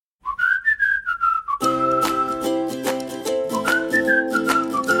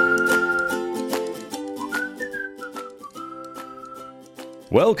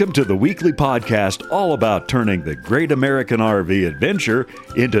Welcome to the weekly podcast all about turning the great American RV adventure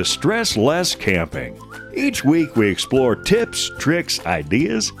into stress-less camping. Each week we explore tips, tricks,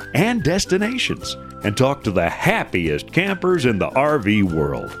 ideas, and destinations, and talk to the happiest campers in the RV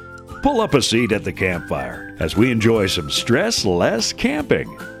world. Pull up a seat at the campfire as we enjoy some stress-less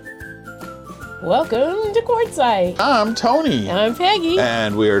camping. Welcome to Quartzsite. I'm Tony. I'm Peggy.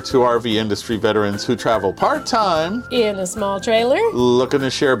 And we are two RV industry veterans who travel part-time In a small trailer. looking to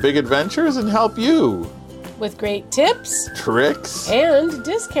share big adventures and help you. With great tips. Tricks. And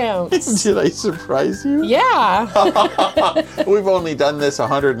discounts. Did I surprise you? Yeah. We've only done this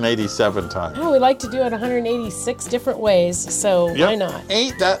 187 times. Oh, we like to do it 186 different ways, so why not?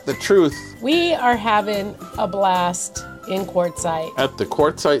 Ain't that the truth? We are having a blast in Quartzsite. At the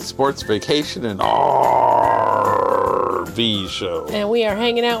Quartzsite Sports Vacation and RV Show. And we are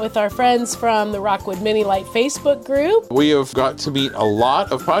hanging out with our friends from the Rockwood Mini Light Facebook group. We have got to meet a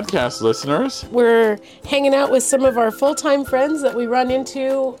lot of podcast listeners. We're hanging out with some of our full-time friends that we run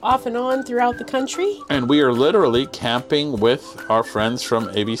into off and on throughout the country. And we are literally camping with our friends from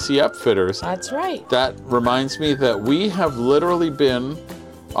ABC Upfitters. That's right. That reminds me that we have literally been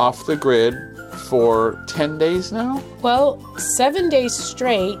off the grid for 10 days now? Well, 7 days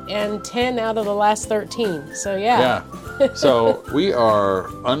straight and 10 out of the last 13. So, yeah. So we are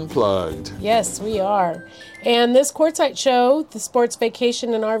unplugged. Yes, we are. And this Quartzsite show, the Sports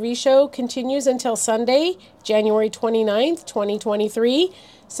Vacation and RV Show, continues until Sunday, January 29th, 2023.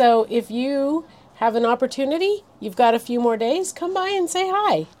 So if you have an opportunity, you've got a few more days, come by and say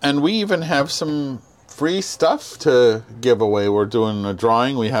hi. And we even have some free stuff to give away. We're doing a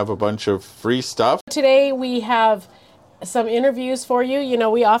drawing. We have a bunch of free stuff. Today we have some interviews for you. You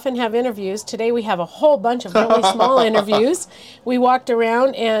know, we often have interviews. Today we have a whole bunch of really small interviews. We walked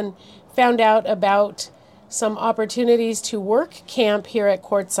around and found out about some opportunities to work camp here at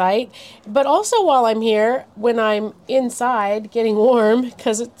Quartzsite. But also while I'm here, when I'm inside getting warm,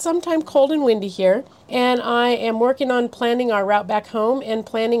 because it's sometimes cold and windy here, and I am working on planning our route back home and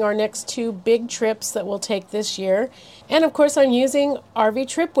planning our next two big trips that we'll take this year. And of course, I'm using RV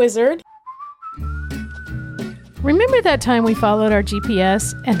Trip Wizard. Remember that time we followed our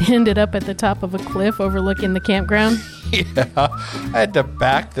GPS and ended up at the top of a cliff overlooking the campground? Yeah, I had to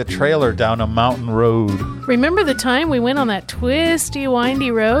back the trailer down a mountain road. Remember the time we went on that twisty, windy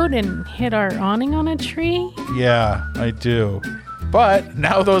road and hit our awning on a tree? Yeah, I do. But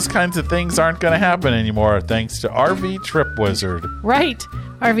now those kinds of things aren't going to happen anymore thanks to RV Trip Wizard. Right.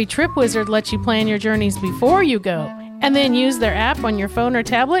 RV Trip Wizard lets you plan your journeys before you go and then use their app on your phone or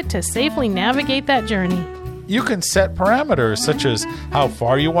tablet to safely navigate that journey. You can set parameters such as how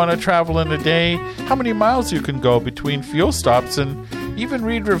far you want to travel in a day, how many miles you can go between fuel stops, and even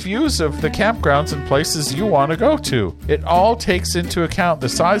read reviews of the campgrounds and places you want to go to. It all takes into account the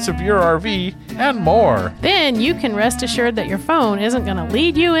size of your RV and more. Then you can rest assured that your phone isn't going to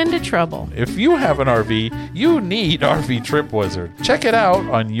lead you into trouble. If you have an RV, you need RV Trip Wizard. Check it out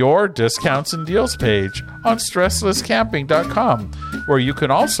on your discounts and deals page on stresslesscamping.com, where you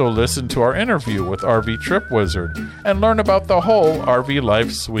can also listen to our interview with RV Trip Wizard and learn about the whole RV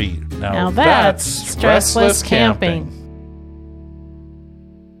life suite. Now that's stressless camping.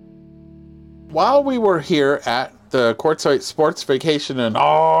 While we were here at the Quartzsite Sports Vacation and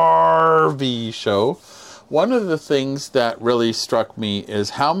RV Show, one of the things that really struck me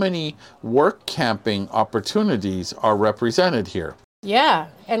is how many work camping opportunities are represented here. Yeah,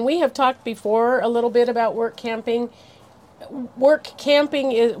 and we have talked before a little bit about work camping. Work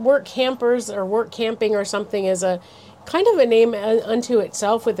campers or work camping or something is a kind of a name unto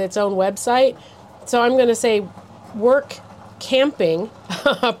itself with its own website. So I'm going to say work camping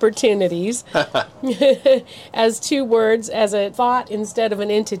opportunities as two words, as a thought instead of an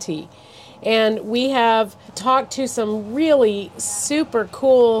entity. And we have talked to some really super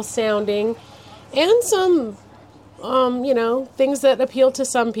cool sounding and some things that appeal to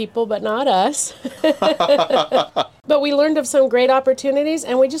some people, but not us. But we learned of some great opportunities,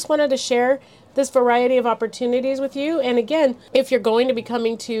 and we just wanted to share this variety of opportunities with you. And again, if you're going to be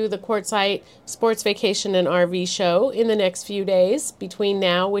coming to the Quartzsite Sports Vacation and RV Show in the next few days, between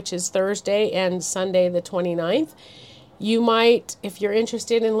now, which is Thursday, and Sunday the 29th, you might, if you're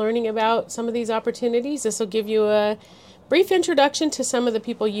interested in learning about some of these opportunities, this will give you a brief introduction to some of the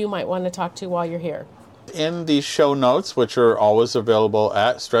people you might want to talk to while you're here. In the show notes, which are always available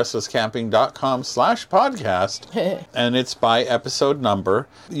at stresslesscamping.com/podcast, and it's by episode number,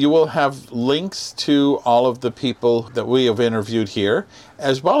 you will have links to all of the people that we have interviewed here,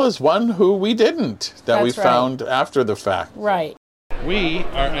 as well as one who we didn't, that we found after the fact. Right. We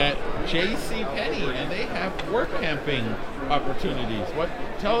are at J.C. Penney, and they have work camping opportunities.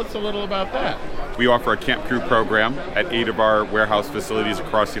 Tell us a little about that. We offer a camp crew program at 8 of our warehouse facilities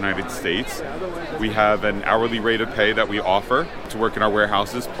across the United States. We have an hourly rate of pay that we offer to work in our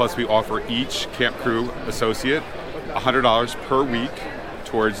warehouses, plus we offer each camp crew associate $100 per week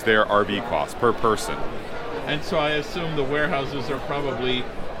towards their RV costs per person. And so I assume the warehouses are probably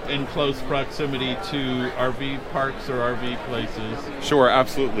in close proximity to RV parks or RV places. Sure,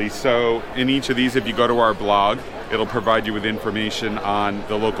 absolutely. So in each of these, if you go to our blog, it'll provide you with information on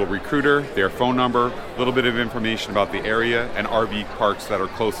the local recruiter, their phone number, a little bit of information about the area, and RV parks that are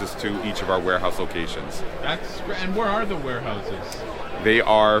closest to each of our warehouse locations. That's great. And where are the warehouses? They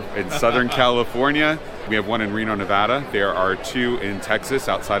are in Southern California. We have one in Reno, Nevada. There are 2 in Texas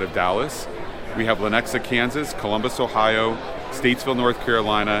outside of Dallas. We have Lenexa, Kansas, Columbus, Ohio, Statesville, North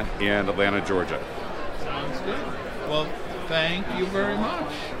Carolina, and Atlanta, Georgia. Sounds good. Well, thank you very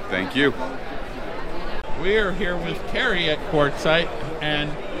much. Thank you. We are here with Carrie at Quartzsite,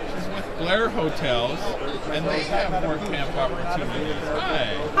 and she's with Blair Hotels, and they have work camp opportunities.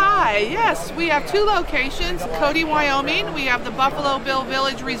 Hi. Hi, yes, we have 2 locations. Cody, Wyoming, we have the Buffalo Bill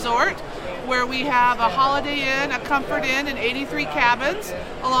Village Resort, where we have a Holiday Inn, a Comfort Inn, and 83 cabins,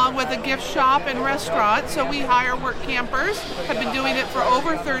 along with a gift shop and restaurant. So we hire work campers, have been doing it for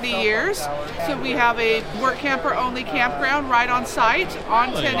over 30 years. So we have a work camper only campground right on site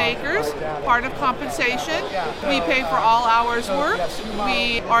on 10 acres, part of compensation. We pay for all hours worked.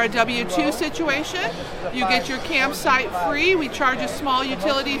 We are a W-2 situation. You get your campsite free. We charge a small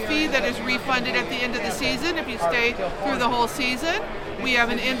utility fee that is refunded at the end of the season if you stay through the whole season. We have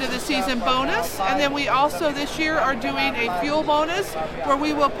an end of the season bonus, and then we also this year are doing a fuel bonus where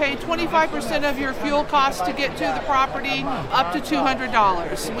we will pay 25% of your fuel costs to get to the property up to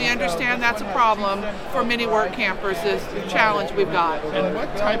 $200. We understand that's a problem for many work campers, is the challenge we've got. And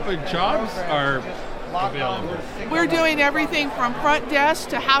what type of jobs are available? We're doing everything from front desk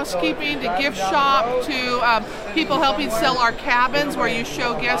to housekeeping to gift shop to people helping sell our cabins, where you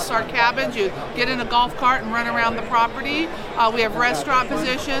show guests our cabins. You get in a golf cart and run around the property. We have restaurant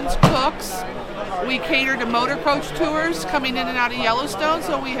positions, cooks. We cater to motor coach tours coming in and out of Yellowstone,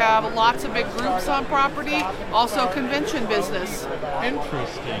 so we have lots of big groups on property. Also convention business.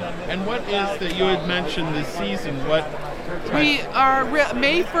 Interesting. And what is that you had mentioned this season? What We are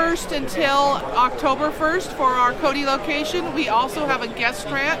May 1st until October 1st for our Cody location. We also have a guest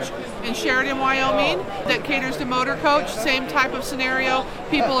ranch in Sheridan, Wyoming that caters to motor coach. Same type of scenario.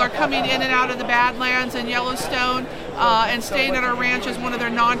 People are coming in and out of the Badlands and Yellowstone and staying at our ranch as one of their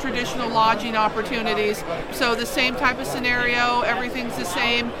non-traditional lodging opportunities. So the same type of scenario, everything's the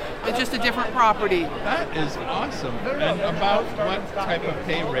same, it's just a different property. That is awesome. And about what type of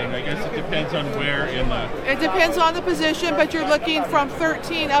pay rate? I guess it depends on where in the... It depends on the position, but you're looking from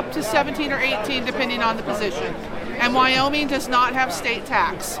 13 up to 17 or 18 depending on the position. And Wyoming does not have state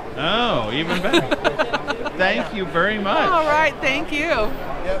tax. Oh, even better. Thank you very much. All right, thank you.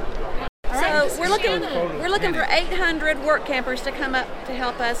 So we're looking for 800 work campers to come up to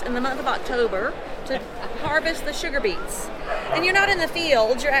help us in the month of October to harvest the sugar beets. And you're not in the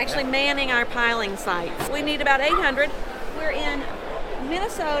fields, you're actually manning our piling sites. We need about 800. We're in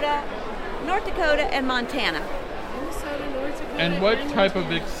Minnesota, North Dakota, and Montana. And what type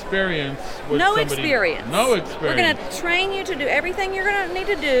of experience would No somebody... experience. No experience. We're going to train you to do everything you're going to need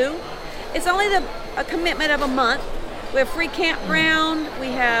to do. It's only a commitment of a month. We have free campground. We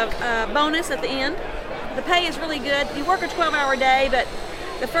have a bonus at the end. The pay is really good. You work a 12-hour day, but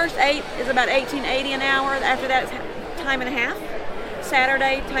the first 8 is about $18.80 an hour. After that, it's time and a half.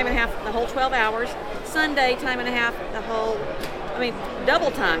 Saturday, time and a half, the whole 12 hours. Sunday, time and a half,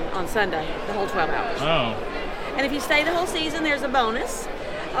 double time on Sunday, the whole 12 hours. Oh. And if you stay the whole season, there's a bonus.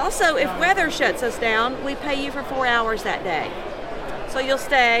 Also, if weather shuts us down, we pay you for 4 hours that day. So you'll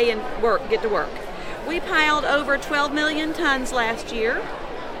stay and get to work. We piled over 12 million tons last year,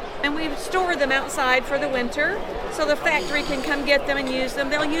 and we've stored them outside for the winter so the factory can come get them and use them.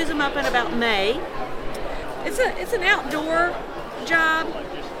 They'll use them up in about May. It's an outdoor job,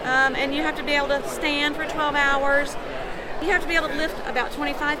 and you have to be able to stand for 12 hours. You have to be able to lift about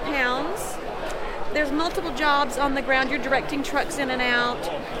 25 pounds. There's multiple jobs on the ground. You're directing trucks in and out,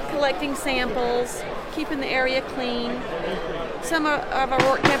 collecting samples, keeping the area clean. Some of our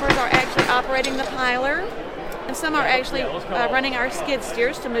work campers are actually operating the piler, and some are actually running our skid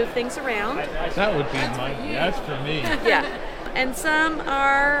steers to move things around. That would be that's for me. Yeah. And some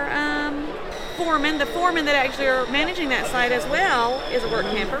are foremen. The foremen that actually are managing that site as well is a work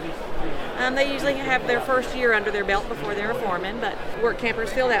camper. They usually have their first year under their belt before they're a foreman, but work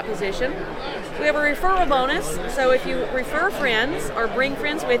campers fill that position. We have a referral bonus, so if you refer friends or bring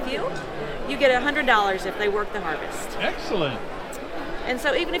friends with you, you get $100 if they work the harvest. Excellent. And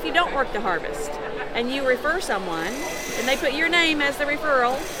so even if you don't work the harvest and you refer someone and they put your name as the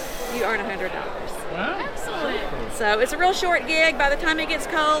referral, you earn $100. Wow. Excellent. So it's a real short gig. By the time it gets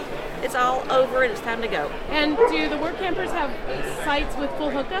cold, it's all over and it's time to go. And do the work campers have sites with full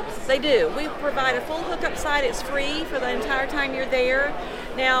hookups? They do. We provide a full hookup site. It's free for the entire time you're there.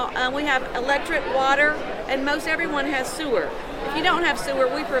 Now, we have electric, water, and most everyone has sewer. If you don't have sewer,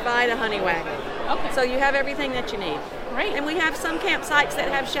 we provide a honey wagon. Okay. So you have everything that you need. Great. And we have some campsites that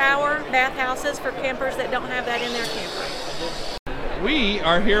have shower, bathhouses for campers that don't have that in their camper. We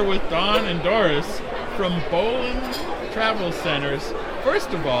are here with Don and Doris from Boland Travel Centers.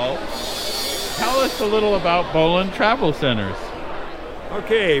 First of all, tell us a little about Boland Travel Centers.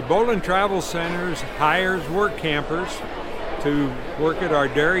 Okay, Boland Travel Centers hires work campers to work at our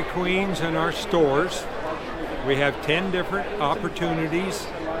Dairy Queens and our stores. We have 10 different opportunities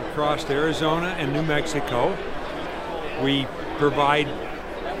across Arizona and New Mexico. We provide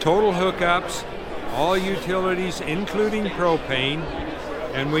total hookups, all utilities, including propane,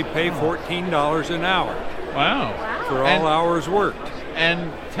 and we pay $14 an hour. Wow. For all hours worked.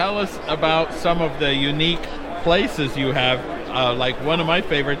 And tell us about some of the unique places you have. Like one of my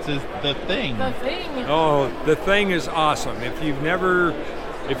favorites is The Thing. The Thing. Oh, The Thing is awesome. If you've never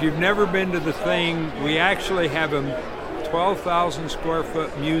been to The Thing, we actually have a 12,000 square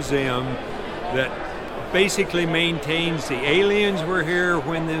foot museum that basically maintains the aliens were here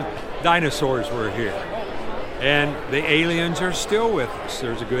when the dinosaurs were here. And the aliens are still with us.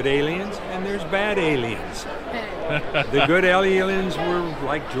 There's good aliens and there's bad aliens. The good aliens were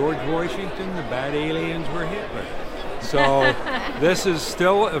like George Washington, the bad aliens were Hitler. So this is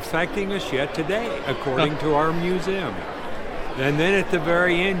still affecting us yet today, according to our museum. And then at the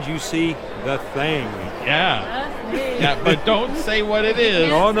very end, you see The Thing. Yeah. Yeah, but don't say what it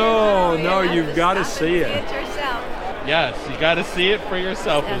is. Oh, no, you've got to see it. Yes, you got to see it for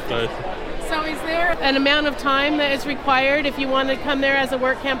yourself, Ms. Doris. So is there an amount of time that is required if you want to come there as a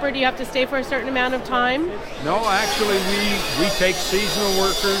work camper? Do you have to stay for a certain amount of time? No, actually, we take seasonal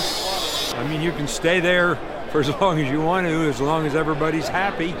workers. I mean, you can stay there for as long as you want to, as long as everybody's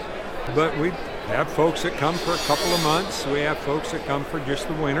happy. But we have folks that come for a couple of months. We have folks that come for just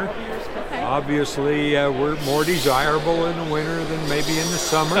the winter. Okay. Obviously, we're more desirable in the winter than maybe in the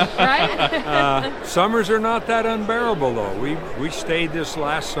summer. Right? Summers are not that unbearable, though. We stayed this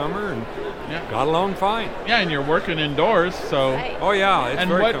last summer and got along fine. Yeah, and you're working indoors, so. Oh yeah, it's and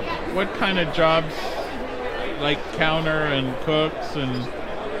very what kind of jobs, like counter and cooks and?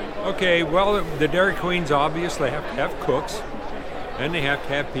 Okay, well, the Dairy Queens obviously have to have cooks, and they have to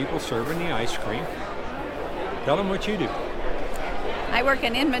have people serving the ice cream. Tell them what you do. I work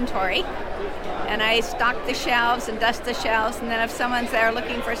in inventory, and I stock the shelves and dust the shelves, and then if someone's there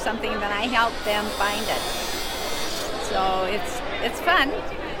looking for something, then I help them find it. So it's fun.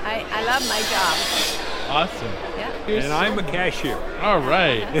 I love my job. Awesome. Yeah. And I'm a cashier. All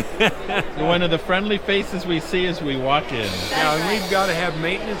right. One of the friendly faces we see as we walk in. Now, and we've got to have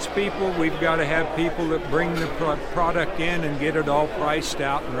maintenance people. We've got to have people that bring the product in and get it all priced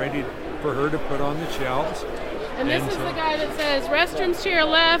out and ready for her to put on the shelves. And this is the guy that says, restrooms to your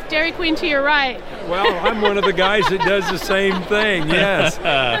left, Dairy Queen to your right. Well, I'm one of the guys that does the same thing, yes.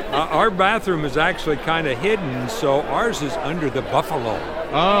 Our bathroom is actually kind of hidden, so ours is under the buffalo.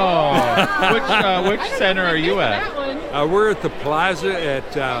 Oh, which center are you at? We're at the plaza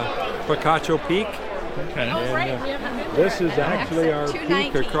at Picacho Peak. Okay. And, this is actually our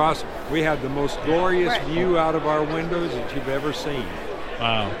peak across. We have the most glorious view out of our windows that you've ever seen.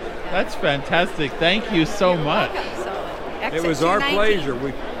 Wow, that's fantastic. Thank you so much. It was our pleasure.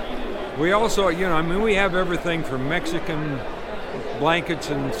 We also, we have everything from Mexican blankets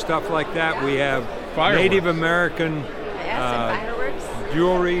and stuff like that. We have Fireworks. Native American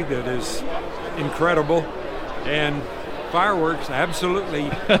jewelry that is incredible, and fireworks, absolutely.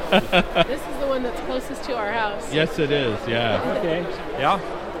 This is the one that's closest to our house. Yes, it is. Yeah. Okay. Yeah.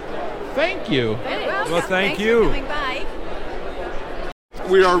 Thank you. Well, thank you. For coming by.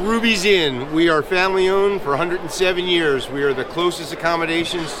 We are Ruby's Inn. We are family owned for 107 years. We are the closest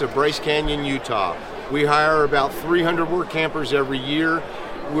accommodations to Bryce Canyon, Utah. We hire about 300 work campers every year.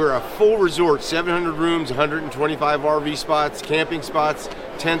 We're a full resort, 700 rooms, 125 RV spots, camping spots,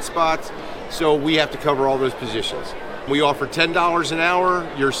 tent spots. So we have to cover all those positions. We offer $10 an hour.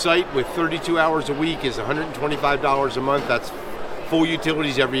 Your site with 32 hours a week is $125 a month. That's full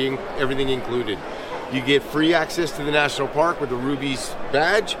utilities, everything included. You get free access to the national park with the Ruby's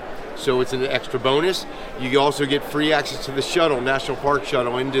badge, so it's an extra bonus. You also get free access to the shuttle, National Park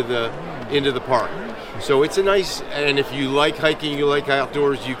shuttle, into the park. So it's a nice, and if you like hiking, you like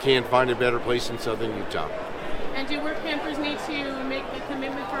outdoors, you can't find a better place in southern Utah. And do work campers need to make the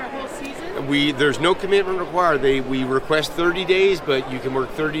commitment for a whole season? There's no commitment required. We request 30 days, but you can work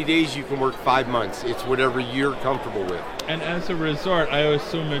 30 days, you can work 5 months. It's whatever you're comfortable with. And as a resort, I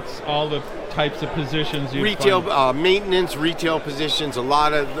assume it's all the types of positions you retail, maintenance, retail positions, a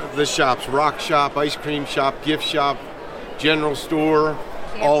lot of the shops, rock shop, ice cream shop, gift shop, general store,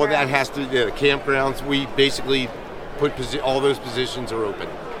 all of that has to, campgrounds, we basically put, all those positions are open.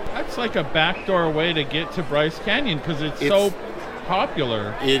 That's like a backdoor way to get to Bryce Canyon because it's so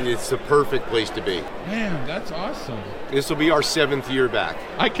popular. It's the perfect place to be. Man, that's awesome. This will be our 7th year back.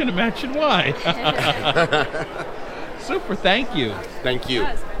 I can imagine why. Super, thank you. Thank you.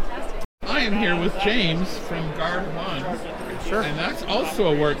 I am here with James from Guard One. Sure. And that's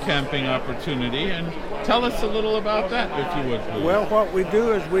also a work camping opportunity. And tell us a little about that, if you would, please. Well, what we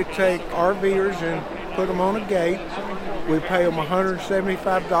do is we take RVers and put them on a gate. We pay them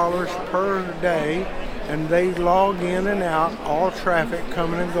 $175 per day, and they log in and out all traffic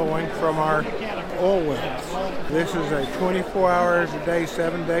coming and going from our oil wells. This is a 24 hours a day,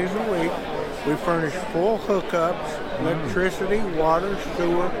 7 days a week. We furnish full hookups, electricity, water,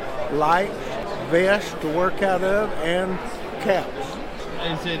 sewer, lights, vests to work out of, and caps.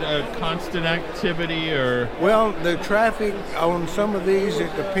 Is it a constant activity or? Well, the traffic on some of these,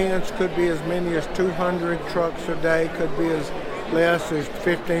 it depends, could be as many as 200 trucks a day, could be as less as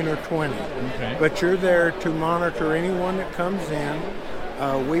 15 or 20. Okay. But you're there to monitor anyone that comes in.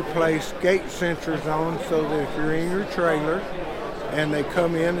 We place gate sensors on so that if you're in your trailer and they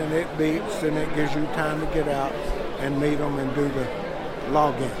come in and it beeps, then it gives you time to get out and meet them and do the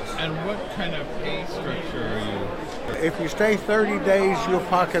logins. And what kind of pay structure are you? If you stay 30 days, you'll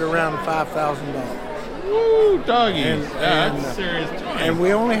pocket around $5,000. Woo, doggies. That's serious time. And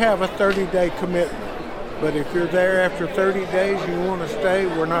we only have a 30-day commitment. But if you're there after 30 days and you want to stay,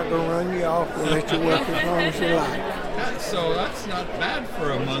 we're not going to run you off. We'll let you work as long as you like. So that's not bad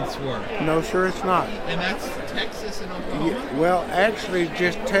for a month's work. No, sir, it's not. And that's Texas and Oklahoma? Yeah, well, actually,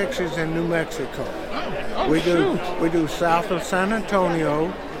 just Texas and New Mexico. We do south of San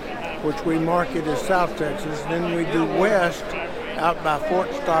Antonio, which we market as South Texas. Then we do west out by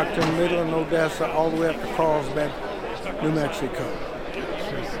Fort Stockton, Midland, Odessa, all the way up to Carlsbad, New Mexico.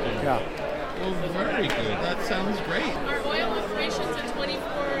 Interesting. Yeah. Well, very good. That sounds great. Are oil operations a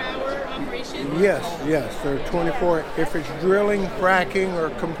 24-hour operation? Yes, they're 24. If it's drilling, fracking,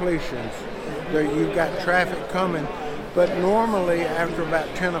 or completions, you've got traffic coming. But normally, after about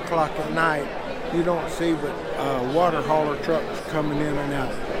 10 o'clock at night, you don't see but water hauler trucks coming in and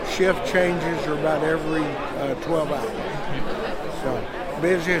out. Shift changes are about every 12 hours. So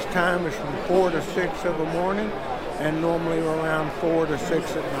busiest time is from 4 to 6 of the morning, and normally around 4 to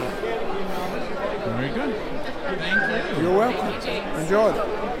 6 at night. Very good. Thank you. You're welcome. Enjoy it.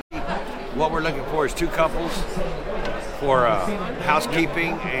 What we're looking for is 2 couples for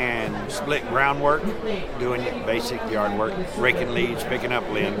housekeeping and split groundwork, doing basic yard work, raking leaves, picking up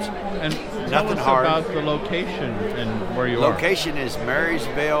limbs. And nothing tell us hard. About the location and where you are. Location is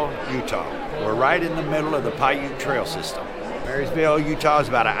Marysville, Utah. We're right in the middle of the Paiute Trail system. Marysville, Utah is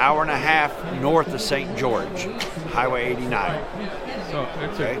about an hour and a half north of St. George, Highway 89. So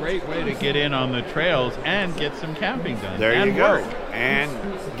it's a great way to get in on the trails and get some camping done. There and you go. work. And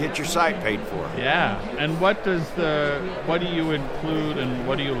get your site paid for. Yeah. And what do you include and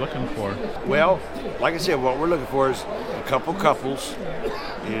what are you looking for? Well, like I said, what we're looking for is a couple couples.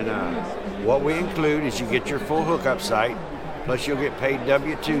 And what we include is you get your full hookup site, plus you'll get paid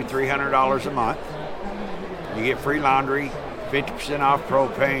W-2 $300 a month. You get free laundry, 50% off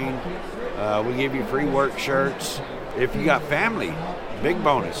propane. We give you free work shirts. If you got family, big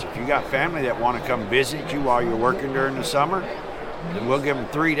bonus. If you got family that want to come visit you while you're working during the summer, then we'll give them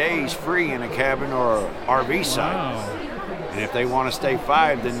 3 days free in a cabin or RV site. Wow. And if they want to stay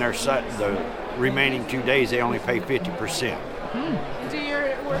 5, then the remaining 2 days they only pay 50%. Do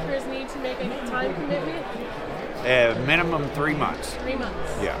your workers need to make a time commitment? Minimum 3 months. 3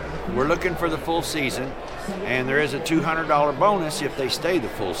 months. Yeah. We're looking for the full season, and there is a $200 bonus if they stay the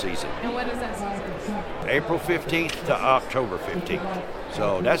full season. And what is that season? April 15th to October 15th.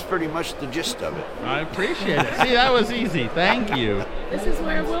 So that's pretty much the gist of it. I appreciate it. See, that was easy. Thank you. This is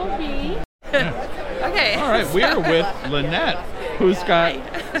where we'll be. Okay. All right, we're with Lynette, who's got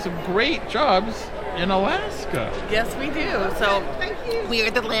some great jobs in Alaska. Yes, we do. So we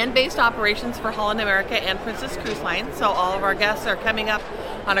are the land-based operations for Holland America and Princess Cruise Line. So all of our guests are coming up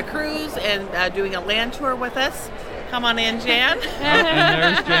on a cruise and doing a land tour with us. Come on in, Jan. And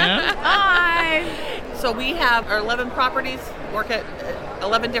there's Jan. Hi. So we have our 11 properties, work at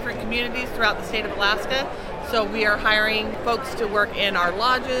 11 different communities throughout the state of Alaska. So we are hiring folks to work in our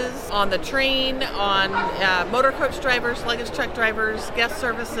lodges, on the train, on motor coach drivers, luggage truck drivers, guest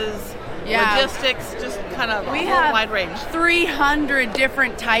services, logistics, just kind of a whole wide range. 300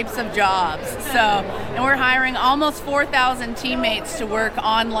 different types of jobs. And we're hiring almost 4,000 teammates to work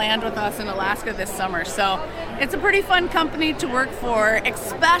on land with us in Alaska this summer. So it's a pretty fun company to work for,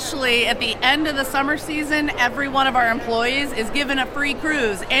 especially at the end of the summer season. Every one of our employees is given a free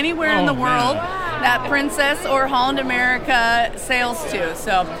cruise anywhere in the world that Princess or Holland America sails to.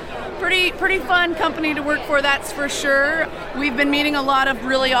 So pretty fun company to work for, that's for sure. We've been meeting a lot of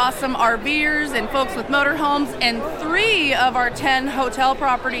really awesome RVers and folks with motorhomes, and 3 of our 10 hotel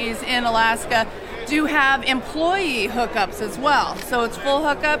properties in Alaska do have employee hookups as well. So it's full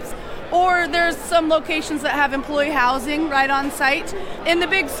hookups, or there's some locations that have employee housing right on site. In the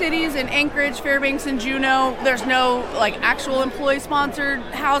big cities, in Anchorage, Fairbanks, and Juneau, there's no actual employee-sponsored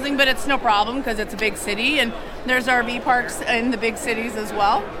housing, but it's no problem because it's a big city, and there's RV parks in the big cities as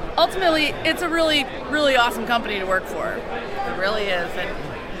well. Ultimately, it's a really, really awesome company to work for. It really is.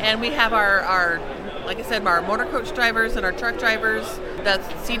 And we have our like I said, our motor coach drivers and our truck drivers, that's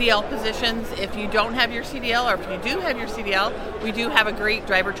CDL positions. If you don't have your CDL, or if you do have your CDL, we do have a great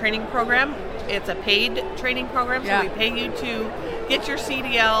driver training program. It's a paid training program, so we pay you to get your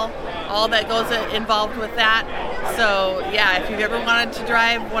CDL, all that goes involved with that. So if you've ever wanted to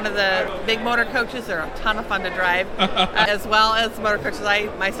drive one of the big motor coaches, they're a ton of fun to drive, as well as motor coaches. I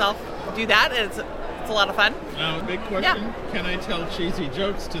myself do that. It's a lot of fun. Now, a big question, can I tell cheesy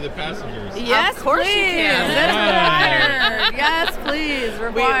jokes to the passengers? Yes, of course please. You can. That's required. Yes, please.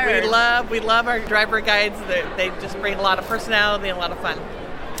 Required. We love our driver guides. They just bring a lot of personality and a lot of fun.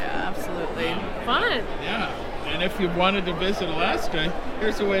 Yeah, absolutely. Fun. Yeah. And if you wanted to visit Alaska,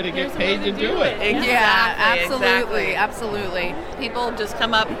 here's a way to get paid to do it. Exactly, absolutely. People just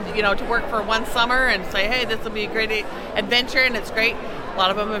come up, to work for one summer and say, hey, this will be a great adventure, and it's great. A lot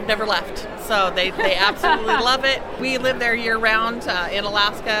of them have never left, so they absolutely love it. We live there year-round in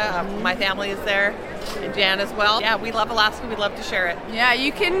Alaska. My family is there, and Jan as well. Yeah, we love Alaska. We love to share it. Yeah,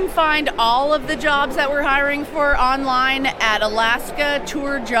 you can find all of the jobs that we're hiring for online at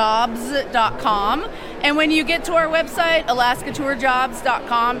alaskatourjobs.com. And when you get to our website,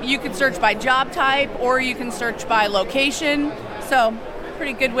 alaskatourjobs.com, you can search by job type, or you can search by location. So,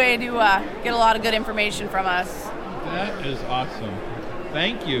 pretty good way to get a lot of good information from us. That is awesome.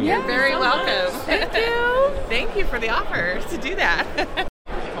 Thank you. You're very welcome. Thank you. Thank you for the offer to do that.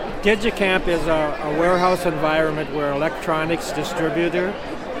 Digicamp is a warehouse environment. We're electronics distributor,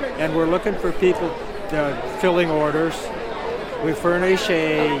 and we're looking for people filling orders. We furnish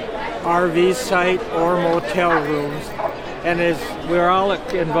a RV site or motel rooms, and we're all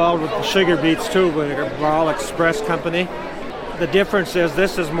involved with the Sugar Beets too. We're all express company. The difference is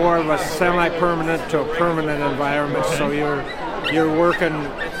this is more of a semi-permanent to a permanent environment, so you're working.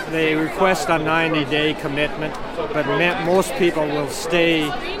 They request a 90-day commitment, but most people will stay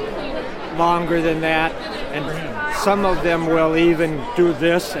longer than that, and some of them will even do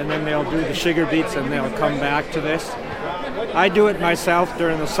this, and then they'll do the Sugar Beets, and they'll come back to this. I do it myself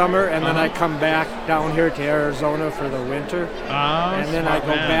during the summer, and then I come back down here to Arizona for the winter, and then I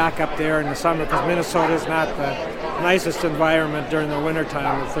go back up there in the summer, because Minnesota is not the nicest environment during the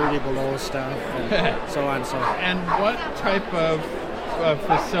wintertime with 30 below stuff, and so on. And what type of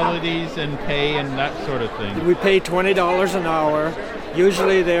facilities and pay and that sort of thing? We pay $20 an hour.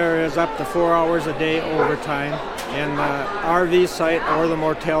 Usually there is up to 4 hours a day overtime, and the RV site or the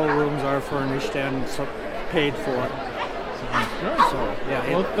motel rooms are furnished and paid for. So,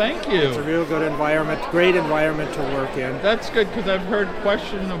 well, thank you. It's a real good environment, great environment to work in. That's good, because I've heard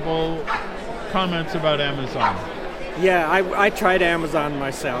questionable comments about Amazon. Yeah, I tried Amazon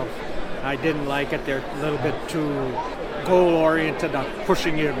myself. I didn't like it. They're a little bit too goal-oriented,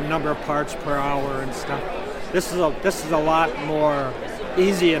 pushing you a number of parts per hour and stuff. This is a lot more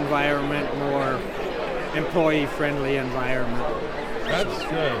easy environment, more employee-friendly environment. That's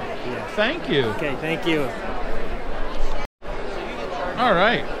good. Yeah. Thank you. Okay, thank you. All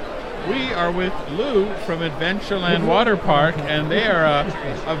right. We are with Lou from Adventureland Water Park, and they are a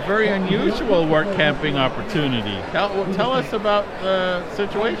very unusual work camping opportunity. Tell us about the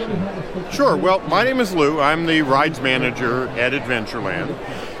situation. Sure. Well, my name is Lou. I'm the rides manager at Adventureland.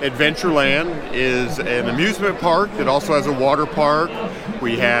 Adventureland is an amusement park that also has a water park.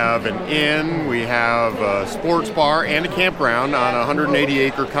 We have an inn, we have a sports bar, and a campground on a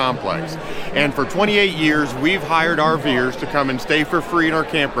 180-acre complex. And for 28 years, we've hired RVers to come and stay for free in our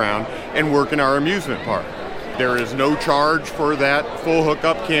campground and work in our amusement park. There is no charge for that full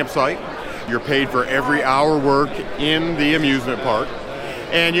hookup campsite. You're paid for every hour work in the amusement park.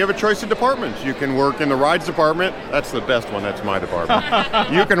 And you have a choice of departments. You can work in the rides department. That's the best one. That's my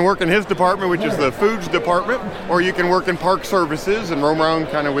department. You can work in his department, which is the foods department, or you can work in park services and roam around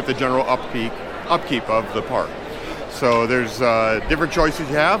kind of with the general upkeep of the park. So there's different choices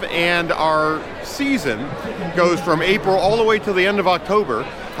you have, and our season goes from April all the way to the end of October.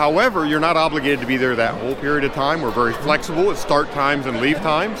 However, you're not obligated to be there that whole period of time. We're very flexible with start times and leave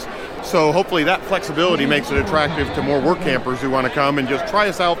times. So hopefully that flexibility makes it attractive to more work campers who want to come and just try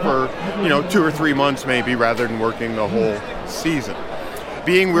us out for, 2 or 3 months maybe, rather than working the whole season.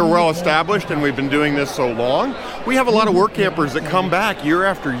 Being we're well established and we've been doing this so long, we have a lot of work campers that come back year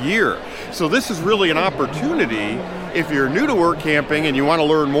after year. So this is really an opportunity. If you're new to work camping and you want to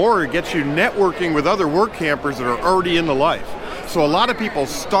learn more, it gets you networking with other work campers that are already in the life. So a lot of people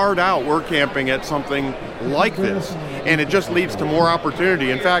start out work camping at something like this, and it just leads to more opportunity.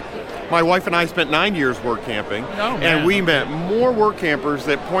 In fact, my wife and I spent 9 years work camping, and we met more work campers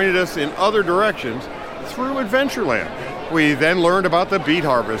that pointed us in other directions through Adventureland. We then learned about the beet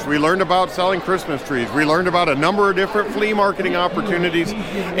harvest. We learned about selling Christmas trees. We learned about a number of different flea marketing opportunities.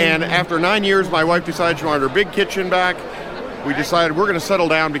 And after 9 years, my wife decided she wanted her big kitchen back. We decided we're going to settle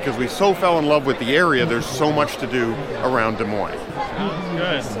down because we so fell in love with the area. There's so much to do around Des Moines.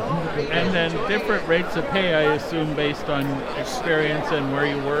 Sounds good. And then different rates of pay, I assume, based on experience and where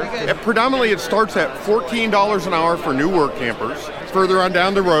you work? Predominantly, it starts at $14 an hour for new work campers. Further on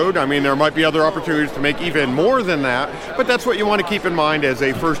down the road, there might be other opportunities to make even more than that, but that's what you want to keep in mind as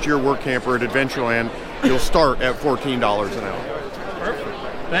a first-year work camper at Adventureland. You'll start at $14 an hour.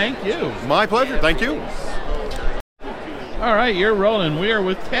 Perfect. Thank you. My pleasure. Thank you. All right, you're rolling. We are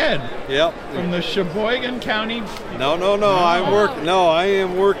with Ted. Yep. From the Sheboygan County. No. I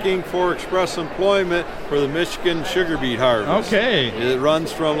am working for Express Employment for the Michigan Sugar Beet Harvest. Okay. It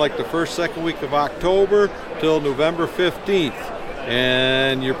runs from like the first, second week of October till November 15th.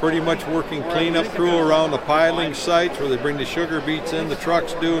 And you're pretty much working cleanup crew around the piling sites where they bring the sugar beets in, the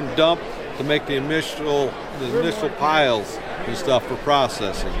trucks do, and dump to make the initial piles and stuff for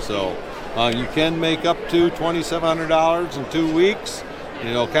processing. So you can make up to $2,700 in 2 weeks,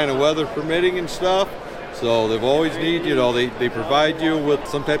 kind of weather permitting and stuff. So they've always need, they provide you with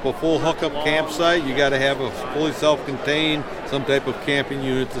some type of full hookup campsite. You got to have a fully self-contained, some type of camping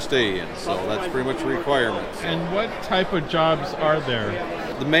unit to stay in. So that's pretty much the requirements. And what type of jobs are there?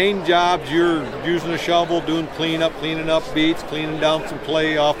 The main jobs, you're using a shovel, doing cleaning up beets, cleaning down some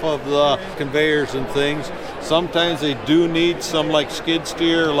clay off of the conveyors and things. Sometimes they do need some like skid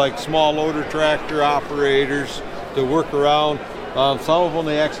steer, like small loader tractor operators to work around. Some of them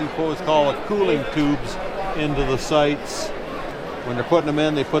they actually put what's called cooling tubes into the sites. When they're putting them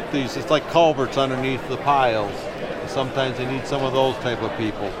in, they put these, it's like culverts underneath the piles. Sometimes they need some of those type of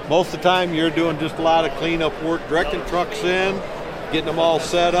people. Most of the time you're doing just a lot of cleanup work, directing trucks in, getting them all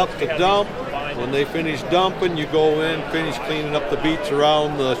set up to dump. When they finish dumping, you go in, finish cleaning up the beets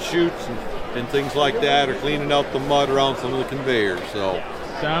around the chutes and things like that, or cleaning out the mud around some of the conveyors. So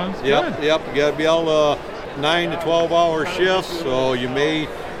sounds good. Yep. You got to be all 9 to 12-hour shifts, so you may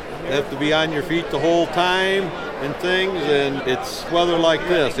have to be on your feet the whole time and things. And it's weather like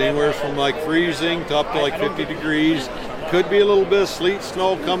this, anywhere from like freezing to up to like 50 degrees. Could be a little bit of sleet,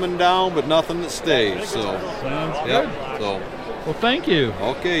 snow coming down, but nothing that stays. So sounds good. Well, thank you.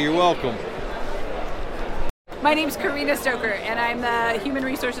 Okay, you're welcome. My name's Karina Stoker, and I'm the Human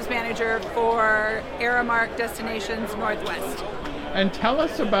Resources Manager for Aramark Destinations Northwest. And tell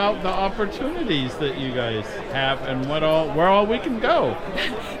us about the opportunities that you guys have and where all we can go.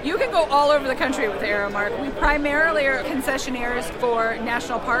 You can go all over the country with Aramark. We primarily are concessionaires for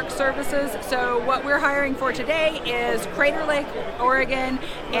national park services. So what we're hiring for today is Crater Lake, Oregon,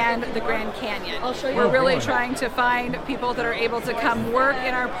 and the Grand Canyon. We're really trying to find people that are able to come work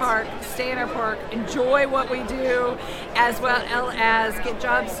in our park, stay in our park, enjoy what we do, as well as get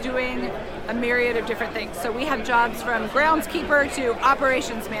jobs doing a myriad of different things. So we have jobs from groundskeeper to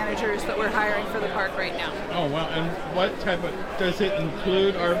operations managers that we're hiring for the park right now. Oh, wow. And what type of, does it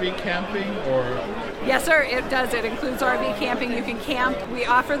include RV camping or? Yes, sir, it does. It includes RV camping. You can camp. We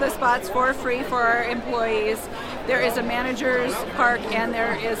offer the spots for free for our employees. There is a manager's park and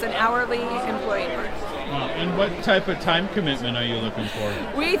there is an hourly employee park. And what type of time commitment are you looking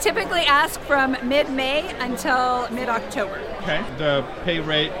for? We typically ask from mid-May until mid-October. Okay. The pay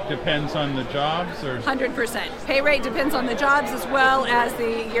rate depends on the jobs, or? 100%. Pay rate depends on the jobs as well as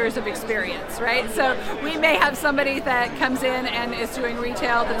the years of experience, right? So we may have somebody that comes in and is doing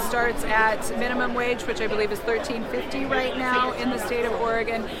retail that starts at minimum wage, which I believe is $13.50 right now in the state of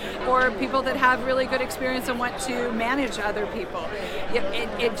Oregon, or people that have really good experience and want to manage other people.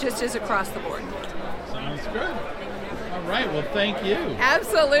 It just is across the board. Sounds good. All All right, well, thank you.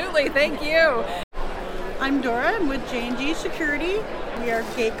 Absolutely, thank you. I'm Dora. I'm with J&G Security. We are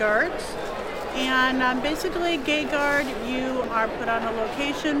gate guards. And basically, gate guard, you are put on a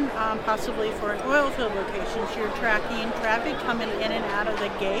location, possibly for an oil field location. So you're tracking traffic coming in and out of the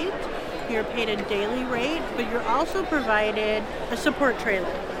gate. You're paid a daily rate, but you're also provided a support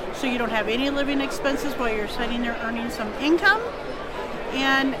trailer. So you don't have any living expenses while you're sitting there earning some income.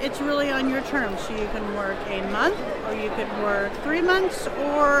 And it's really on your terms. So you can work a month, or you could work 3 months,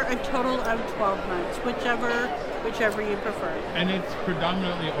 or a total of 12 months, whichever you prefer. And it's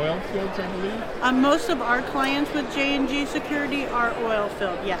predominantly oil fields, I believe? Most of our clients with J&G Security are oil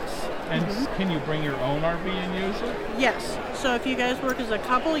field, yes. And can you bring your own RV and use it? Yes. So if you guys work as a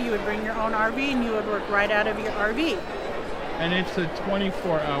couple, you would bring your own RV and you would work right out of your RV. And it's a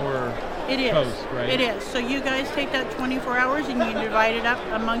 24-hour post, right? It is. So you guys take that 24 hours and you divide it up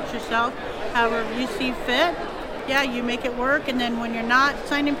amongst yourself however you see fit. Yeah, you make it work, and then when you're not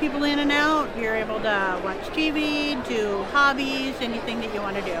signing people in and out, you're able to watch TV, do hobbies, anything that you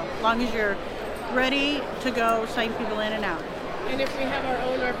want to do, as long as you're ready to go sign people in and out. And if we have our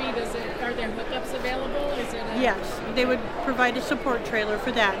own RV, are there hookups available? Yes, they would provide a support trailer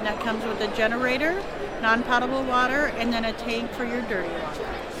for that, and that comes with a generator, non-potable water, and then a tank for your dirty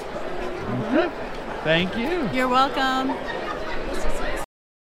water. Thank you. You're welcome.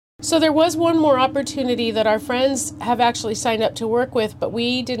 So there was one more opportunity that our friends have actually signed up to work with, but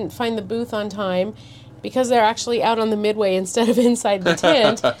we didn't find the booth on time because they're actually out on the Midway instead of inside the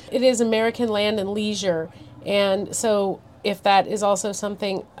tent. It is American Land and Leisure. And so if that is also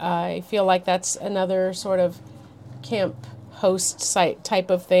something, I feel like that's another sort of camp host site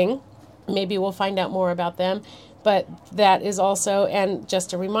type of thing. Maybe we'll find out more about them. But that is also, and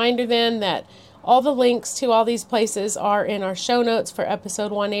just a reminder then that all the links to all these places are in our show notes for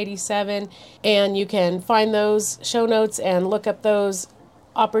episode 187, and you can find those show notes and look up those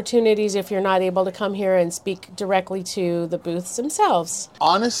opportunities if you're not able to come here and speak directly to the booths themselves.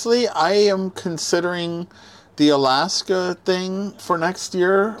 Honestly, I am considering the Alaska thing for next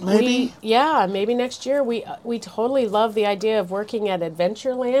year, maybe? Maybe next year. We totally love the idea of working at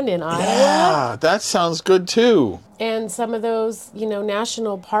Adventureland in Iowa. Yeah, that sounds good too. And some of those,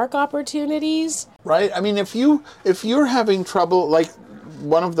 national park opportunities. Right? I mean, if you're having trouble, like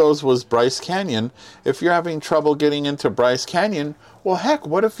one of those was Bryce Canyon, if you're having trouble getting into Bryce Canyon, well, heck,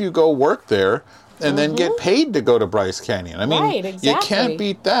 what if you go work there and then get paid to go to Bryce Canyon? I mean, right, exactly. You can't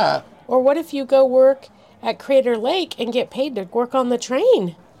beat that. Or what if you go work at Crater Lake and get paid to work on the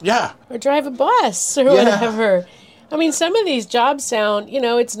train? Yeah. Or drive a bus or whatever. I mean, some of these jobs sound,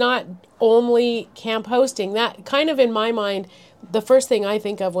 it's not only camp hosting. That kind of, in my mind, the first thing I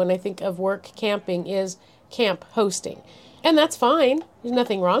think of when I think of work camping is camp hosting. And that's fine. There's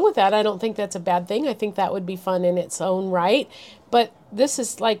nothing wrong with that. I don't think that's a bad thing. I think that would be fun in its own right. But this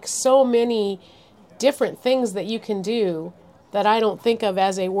is like so many different things that you can do that I don't think of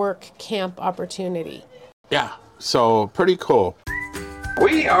as a work camp opportunity. Yeah, so pretty cool.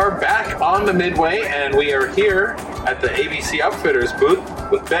 We are back on the Midway, and we are here at the ABC Upfitters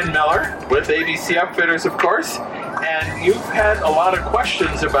booth with Ben Miller, with ABC Upfitters, of course. And you've had a lot of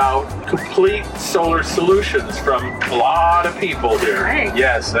questions about complete solar solutions from a lot of people here. Right.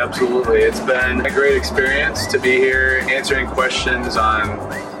 Yes, absolutely. It's been a great experience to be here answering questions on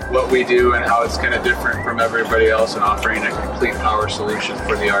what we do and how it's kind of different from everybody else and offering a complete power solution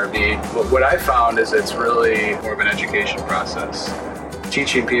for the RV. But what I found is it's really more of an education process.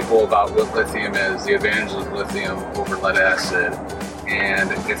 Teaching people about what lithium is, the advantages of lithium over lead acid,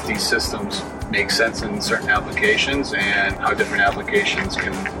 and if these systems make sense in certain applications and how different applications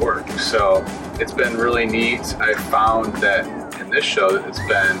can work. So it's been really neat. I found that in this show it's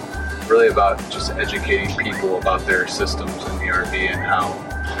been really about just educating people about their systems in the RV and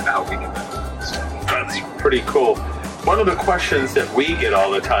how we can benefit. So that's pretty cool. One of the questions that we get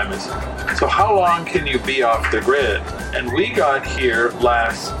all the time is, so how long can you be off the grid? And we got here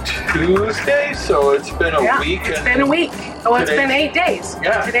last Tuesday, so it's been a week. It's been a week. Oh, it's been 8 days.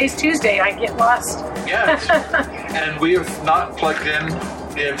 Yeah. Today's Tuesday. I get lost. Yes. And we have not plugged in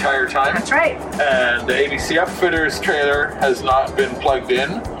the entire time. That's right. And the ABC Upfitters trailer has not been plugged in.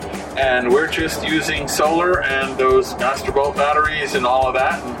 And we're just using solar and those Masterbolt batteries and all of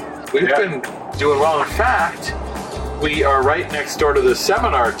that. And we've been doing well. In fact, we are right next door to the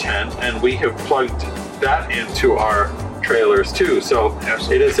seminar tent, and we have plugged that into our trailers too. So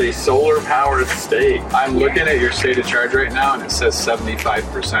it is a solar powered state. I'm looking at your state of charge right now and it says 75%.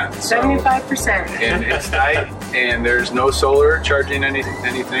 75%. And it's night and there's no solar charging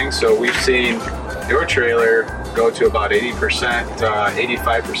anything. So we've seen your trailer go to about 80%,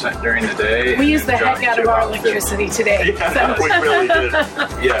 85% during the day. We use the heck out of our electricity today. Yeah, we really did.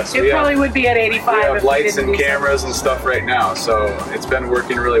 Yes. It probably would be at 85. We have if lights we and didn't cameras and stuff right now. So it's been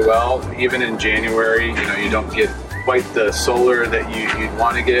working really well. Even in January, you don't get quite the solar that you'd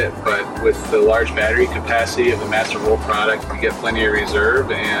want to get, but with the large battery capacity of the Master Volt product, you get plenty of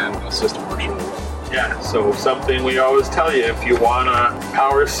reserve and the system works really well. Yeah, so something we always tell you, if you want a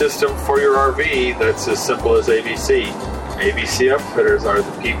power system for your RV that's as simple as ABC, ABC Upfitters are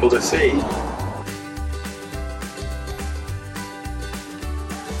the people to see.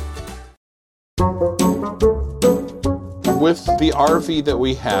 With the RV that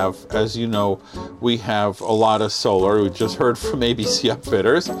we have, as you know, we have a lot of solar. We just heard from ABC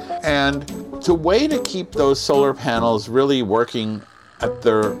Upfitters. And the way to keep those solar panels really working at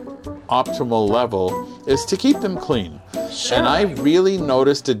their optimal level is to keep them clean. Sure. And I really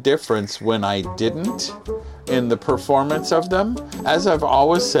noticed a difference when I didn't in the performance of them. As I've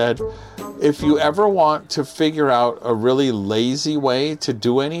always said, if you ever want to figure out a really lazy way to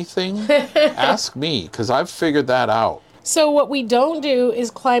do anything, ask me, because I've figured that out. So what we don't do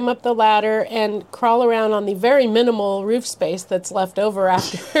is climb up the ladder and crawl around on the very minimal roof space that's left over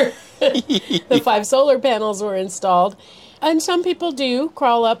after the 5 solar panels were installed. And some people do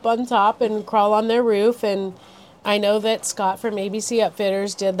crawl up on top and crawl on their roof. And I know that Scott from ABC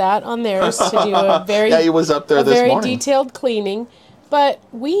Upfitters did that on theirs to do a very, he was up there this morning. Detailed cleaning. But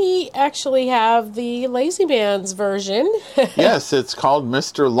we actually have the Lazy Man's version. Yes, it's called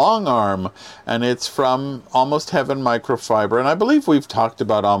Mr. Longarm, and it's from Almost Heaven Microfiber. And I believe we've talked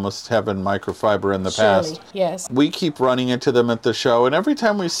about Almost Heaven Microfiber in the past. Yes. We keep running into them at the show, and every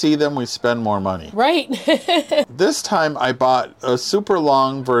time we see them, we spend more money. Right. This time I bought a super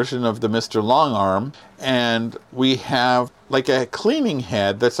long version of the Mr. Longarm, and we have like a cleaning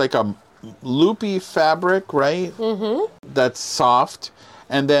head that's like a loopy fabric, right? Mm-hmm. That's soft.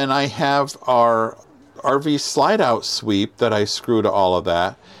 And then I have our RV slide-out sweep that I screw to all of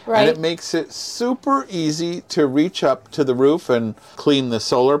that. Right. And it makes it super easy to reach up to the roof and clean the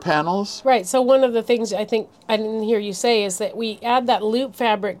solar panels. Right. So one of the things I think I didn't hear you say is that we add that loop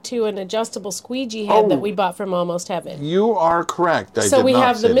fabric to an adjustable squeegee head that we bought from Almost Heaven. You are correct. So we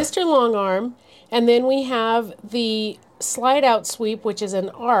have the Mr. Longarm, and then we have the slide-out sweep, which is an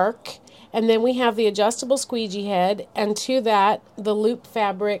arc. And then we have the adjustable squeegee head, and to that, the loop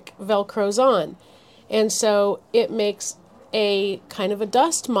fabric Velcros on. And so it makes a kind of a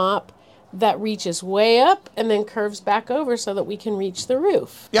dust mop that reaches way up and then curves back over so that we can reach the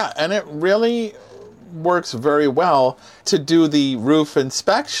roof. Yeah, and it really works very well to do the roof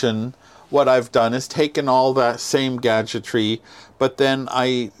inspection. What I've done is taken all that same gadgetry, but then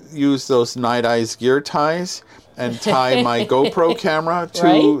I use those Night Eyes gear ties and tie my GoPro camera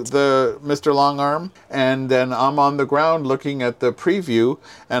to the Mr. Longarm, and then I'm on the ground looking at the preview,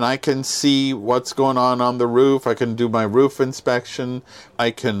 and I can see what's going on the roof. I can do my roof inspection. I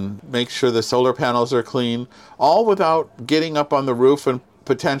can make sure the solar panels are clean, all without getting up on the roof and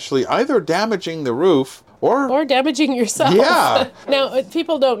potentially either damaging the roof or damaging yourself. Yeah. Now,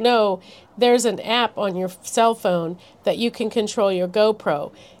 people don't know there's an app on your cell phone that you can control your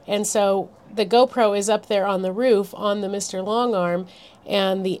GoPro. And so the GoPro is up there on the roof on the Mr. Longarm,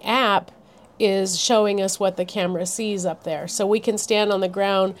 and the app is showing us what the camera sees up there. So we can stand on the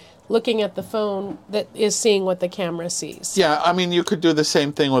ground looking at the phone that is seeing what the camera sees. Yeah, I mean, you could do the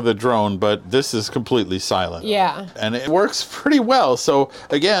same thing with a drone, but this is completely silent. Yeah. And it works pretty well. So,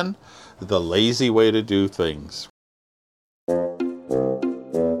 again, the lazy way to do things.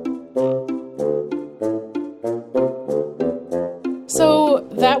 So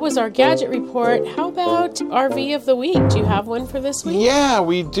that was our gadget report. How about RV of the week? Do you have one for this week? Yeah,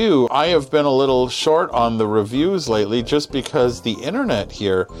 we do. I have been a little short on the reviews lately just because the internet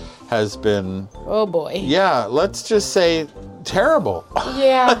here has been... Oh, boy. Yeah, let's just say terrible.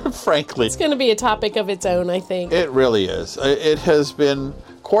 Yeah. Frankly. It's going to be a topic of its own, I think. It really is. It has been...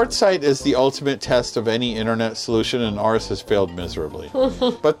 Quartzsite is the ultimate test of any internet solution, and ours has failed miserably.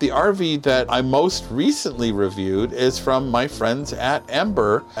 But the RV that I most recently reviewed is from my friends at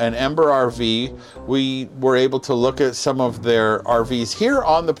Ember. And Ember RV, we were able to look at some of their RVs here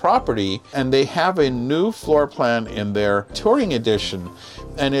on the property, and they have a new floor plan in their touring edition.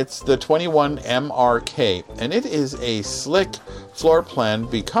 And it's the 21 MRK. And it is a slick floor plan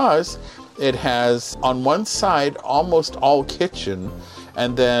because it has on one side almost all kitchen,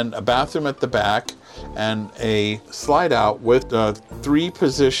 and then a bathroom at the back, and a slide out with a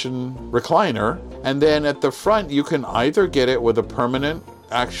 3-position recliner. And then at the front, you can either get it with a permanent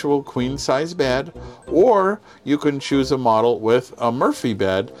actual queen size bed, or you can choose a model with a Murphy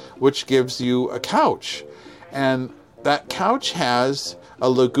bed, which gives you a couch. And that couch has a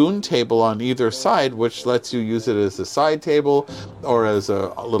lagoon table on either side, which lets you use it as a side table or as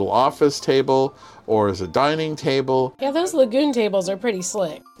a little office table or as a dining table. Yeah, those lagoon tables are pretty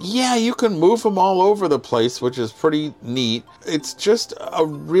slick. Yeah, you can move them all over the place, which is pretty neat. It's just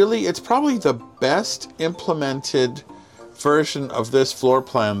it's probably the best implemented version of this floor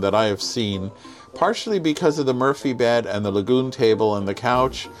plan that I have seen, partially because of the Murphy bed and the lagoon table and the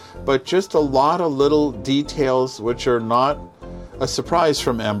couch, but just a lot of little details which are not a surprise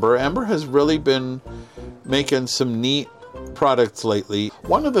from Ember. Ember has really been making some neat products lately.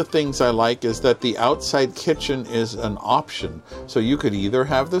 One of the things I like is that the outside kitchen is an option. So you could either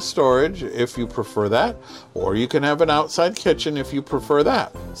have the storage if you prefer that, or you can have an outside kitchen if you prefer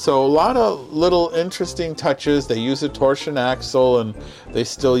that. So a lot of little interesting touches. They use a torsion axle and they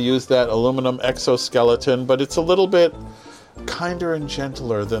still use that aluminum exoskeleton, but it's a little bit kinder and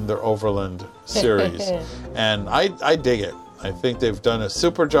gentler than their Overland series. And I dig it. I think they've done a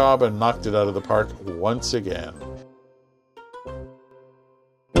super job and knocked it out of the park once again.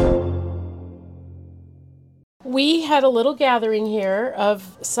 We had a little gathering here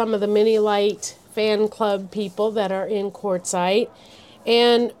of some of the Mini Light fan club people that are in Quartzsite,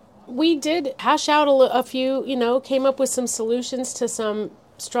 and we did hash out a few, came up with some solutions to some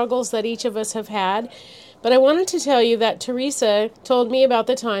struggles that each of us have had. But I wanted to tell you that Teresa told me about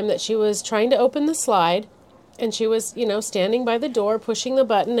the time that she was trying to open the slide, and she was, standing by the door, pushing the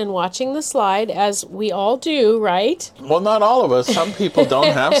button and watching the slide, as we all do, right? Well, not all of us. Some people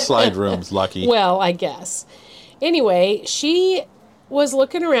don't have slide rooms, Lucky. Well, I guess. Anyway, she was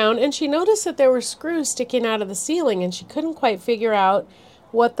looking around and she noticed that there were screws sticking out of the ceiling, and she couldn't quite figure out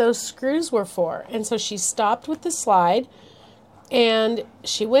what those screws were for. And so she stopped with the slide and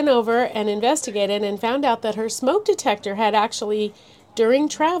she went over and investigated and found out that her smoke detector had actually, during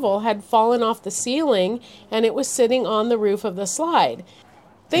travel, had fallen off the ceiling, and it was sitting on the roof of the slide.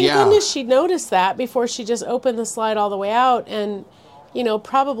 Thank goodness she noticed that before she just opened the slide all the way out and,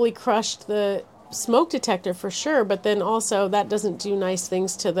 probably crushed the smoke detector for sure, but then also that doesn't do nice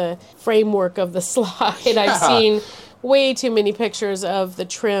things to the framework of the slide. Yeah. I've seen way too many pictures of the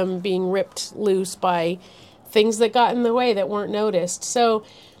trim being ripped loose by things that got in the way that weren't noticed. So,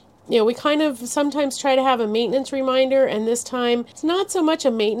 we kind of sometimes try to have a maintenance reminder, and this time it's not so much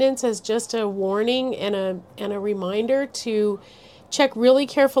a maintenance as just a warning and a reminder to check really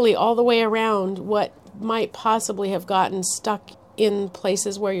carefully all the way around what might possibly have gotten stuck in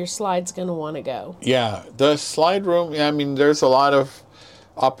places where your slide's going to want to go. Yeah, the slide room, there's a lot of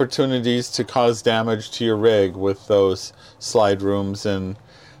opportunities to cause damage to your rig with those slide rooms, and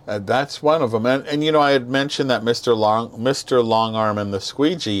that's one of them. And I had mentioned that Mr. Longarm and the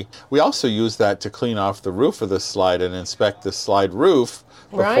squeegee. We also use that to clean off the roof of the slide and inspect the slide roof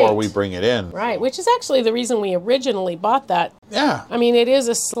before we bring it in. Right, which is actually the reason we originally bought that. Yeah. It is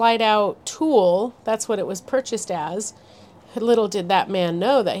a slide-out tool. That's what it was purchased as. Little did that man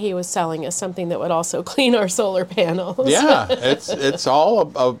know that he was selling us something that would also clean our solar panels. Yeah, it's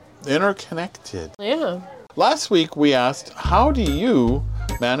all interconnected. Yeah. Last week we asked, how do you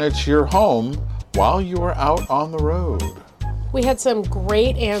manage your home while you are out on the road? We had some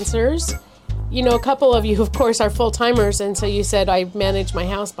great answers. A couple of you, of course, are full-timers, and so you said I manage my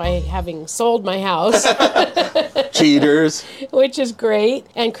house by having sold my house. Cheaters. Which is great.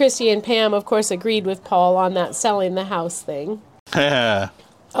 And Christy and Pam, of course, agreed with Paul on that selling the house thing. A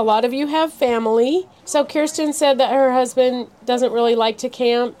lot of you have family. So Kirsten said that her husband doesn't really like to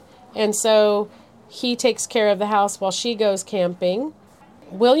camp, and so he takes care of the house while she goes camping.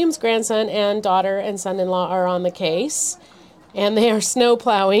 William's grandson and daughter and son-in-law are on the case, and they are snow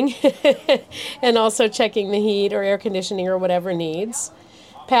plowing and also checking the heat or air conditioning or whatever needs.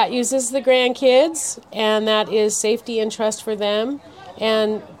 Pat uses the grandkids, and that is safety and trust for them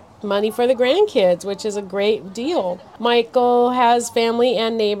and money for the grandkids, which is a great deal. Michael has family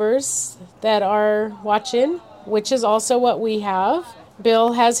and neighbors that are watching, which is also what we have.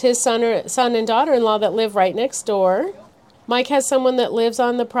 Bill has his son and daughter-in-law that live right next door. Mike has someone that lives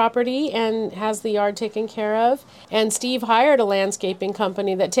on the property and has the yard taken care of. And Steve hired a landscaping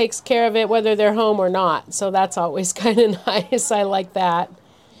company that takes care of it whether they're home or not. So that's always kind of nice. I like that.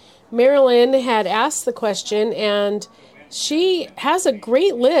 Marilyn had asked the question, and she has a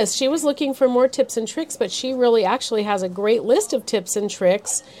great list. She was looking for more tips and tricks, but she really actually has a great list of tips and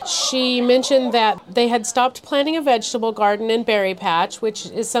tricks. She mentioned that they had stopped planting a vegetable garden and berry patch, which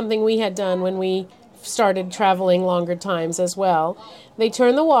is something we had done when we started traveling longer times as well. They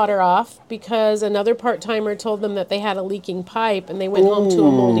turned the water off because another part-timer told them that they had a leaking pipe, and they went home to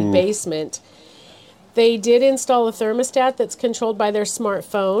a moldy basement. They did install a thermostat that's controlled by their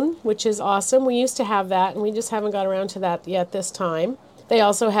smartphone, which is awesome. We used to have that, and we just haven't got around to that yet this time. They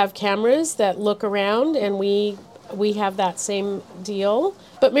also have cameras that look around, and we have that same deal.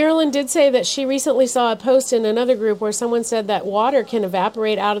 But Marilyn did say that she recently saw a post in another group where someone said that water can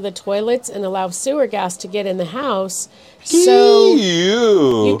evaporate out of the toilets and allow sewer gas to get in the house. So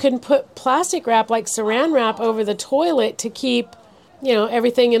you can put plastic wrap, like saran wrap, over the toilet to keep,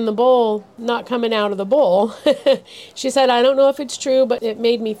 everything in the bowl not coming out of the bowl. She said, I don't know if it's true, but it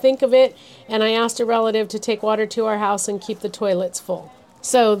made me think of it. And I asked a relative to take water to our house and keep the toilets full.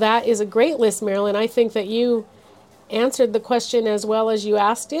 So that is a great list, Marilyn. I think that you answered the question as well as you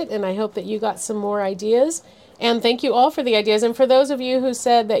asked it, and I hope that you got some more ideas. And thank you all for the ideas. And for those of you who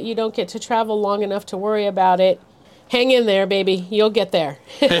said that you don't get to travel long enough to worry about it, hang in there, baby. You'll get there.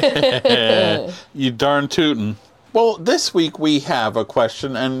 You darn tootin'. Well, this week we have a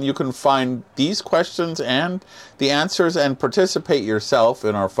question, and you can find these questions and the answers and participate yourself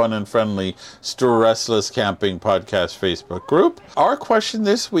in our fun and friendly Stressless Camping Podcast Facebook group. Our question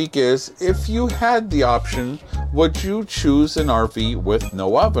this week is, if you had the option, would you choose an RV with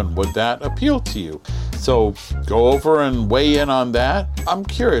no oven? Would that appeal to you? So go over and weigh in on that. I'm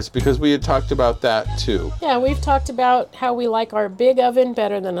curious because we had talked about that too. Yeah, we've talked about how we like our big oven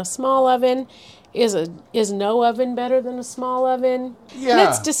better than a small oven. Is no oven better than a small oven? Yeah.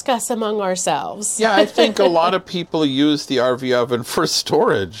 Let's discuss among ourselves. Yeah, I think a lot of people use the RV oven for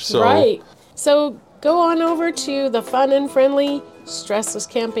storage. So. Right. So go on over to the Fun and Friendly Stressless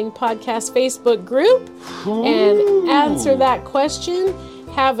Camping Podcast Facebook group and answer that question.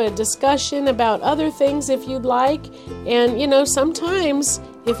 Have a discussion about other things if you'd like. And, sometimes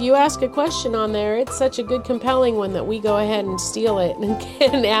if you ask a question on there, it's such a good, compelling one that we go ahead and steal it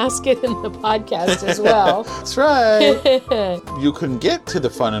and ask it in the podcast as well. That's right. You can get to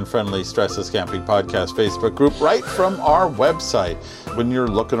the Fun and Friendly Stressless Camping Podcast Facebook group right from our website. When you're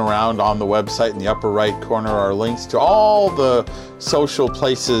looking around on the website in the upper right corner are links to all the social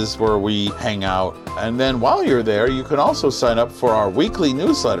places where we hang out. And then while you're there, you can also sign up for our weekly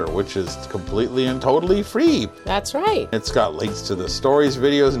newsletter, which is completely and totally free. That's right. It's got links to the stories,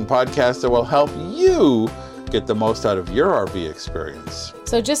 videos, and podcasts that will help you get the most out of your RV experience.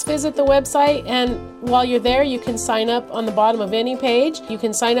 So just visit the website, and while you're there, you can sign up on the bottom of any page. You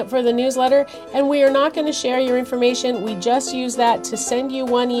can sign up for the newsletter, and we are not going to share your information. We just use that to send you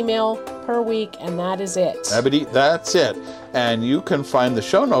one email per week, and that is it. That's it. And you can find the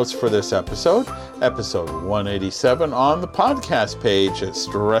show notes for this episode 187, on the podcast page at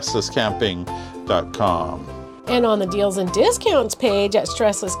stresslesscamping.com. And on the deals and discounts page at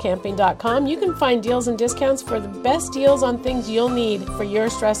stresslesscamping.com, you can find deals and discounts for the best deals on things you'll need for your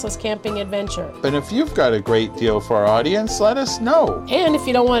stressless camping adventure. And if you've got a great deal for our audience, let us know. And if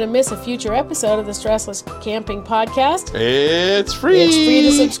you don't want to miss a future episode of the Stressless Camping Podcast, it's free. It's free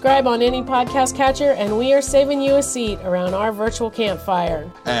to subscribe on any podcast catcher, and we are saving you a seat around our virtual campfire.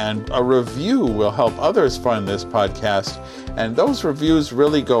 And a review will help others find this podcast. And those reviews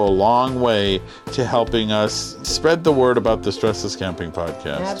really go a long way to helping us spread the word about the Stressless Camping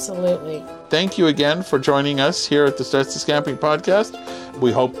Podcast. Absolutely. Thank you again for joining us here at the Stressless Camping Podcast.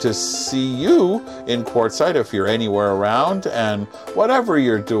 We hope to see you in Quartzsite if you're anywhere around. And whatever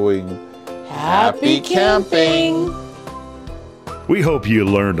you're doing, happy camping! We hope you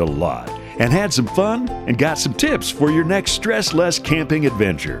learned a lot and had some fun and got some tips for your next stress-less camping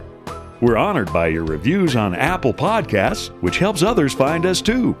adventure. We're honored by your reviews on Apple Podcasts, which helps others find us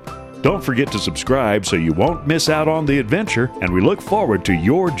too. Don't forget to subscribe so you won't miss out on the adventure, and we look forward to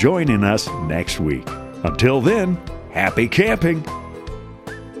your joining us next week. Until then, happy camping!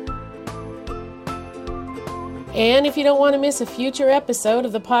 And if you don't want to miss a future episode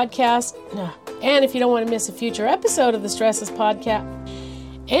of the podcast, and if you don't want to miss a future episode of the Stressless Podcast,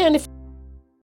 and if